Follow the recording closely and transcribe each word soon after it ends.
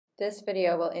This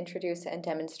video will introduce and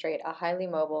demonstrate a highly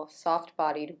mobile,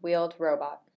 soft-bodied, wheeled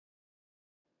robot.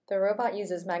 The robot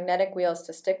uses magnetic wheels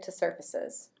to stick to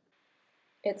surfaces.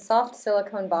 Its soft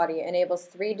silicone body enables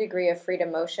 3 degrees of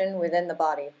freedom motion within the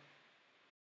body.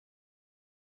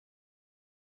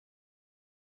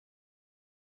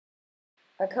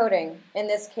 A coating, in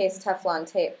this case Teflon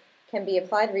tape, can be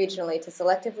applied regionally to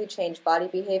selectively change body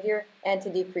behavior and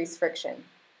to decrease friction.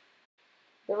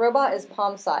 The robot is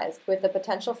palm-sized, with the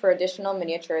potential for additional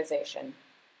miniaturization.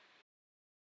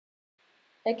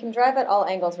 It can drive at all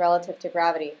angles relative to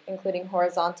gravity, including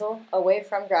horizontal, away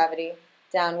from gravity,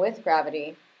 down with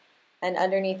gravity, and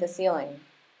underneath the ceiling.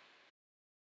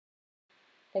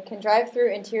 It can drive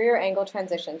through interior angle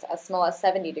transitions as small as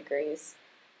 70 degrees,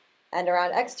 and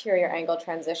around exterior angle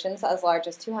transitions as large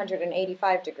as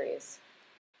 285 degrees.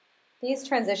 These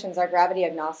transitions are gravity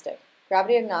agnostic.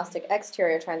 Gravity-agnostic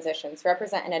exterior transitions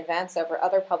represent an advance over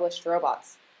other published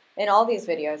robots. In all these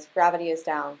videos, gravity is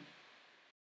down.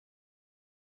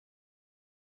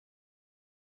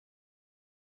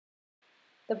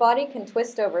 The body can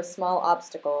twist over small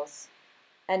obstacles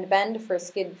and bend for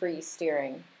skid-free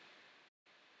steering.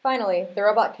 Finally, the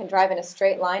robot can drive in a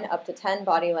straight line up to 10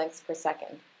 body lengths per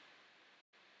second.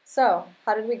 So,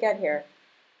 how did we get here?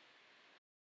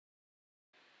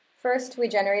 First, we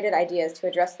generated ideas to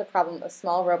address the problem of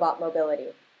small robot mobility,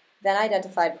 then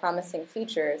identified promising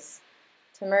features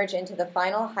to merge into the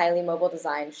final highly mobile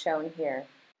design shown here.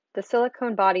 The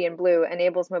silicone body in blue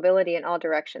enables mobility in all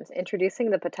directions,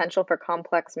 introducing the potential for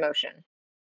complex motion.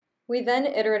 We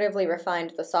then iteratively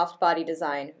refined the soft body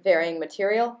design, varying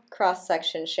material,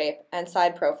 cross-section shape, and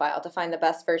side profile to find the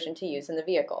best version to use in the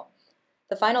vehicle.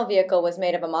 The final vehicle was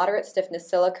made of a moderate stiffness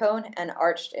silicone and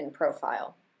arched in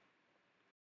profile.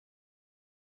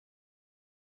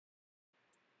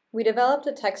 We developed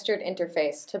a textured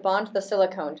interface to bond the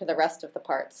silicone to the rest of the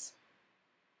parts.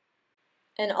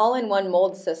 An all-in-one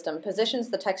mold system positions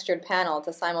the textured panel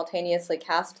to simultaneously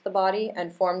cast the body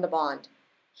and form the bond.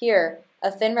 Here,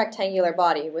 a thin rectangular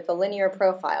body with a linear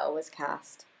profile was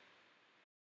cast.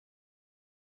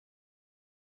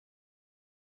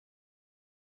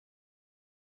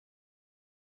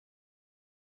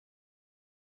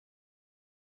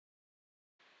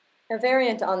 A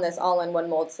variant on this all-in-one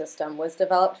mold system was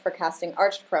developed for casting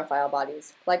arched profile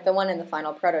bodies, like the one in the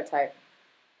final prototype.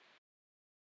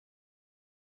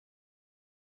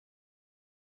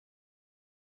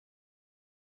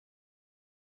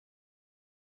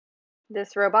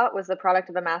 This robot was the product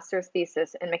of a master's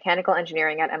thesis in mechanical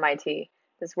engineering at MIT.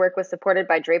 This work was supported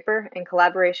by Draper in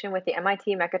collaboration with the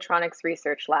MIT Mechatronics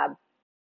Research Lab.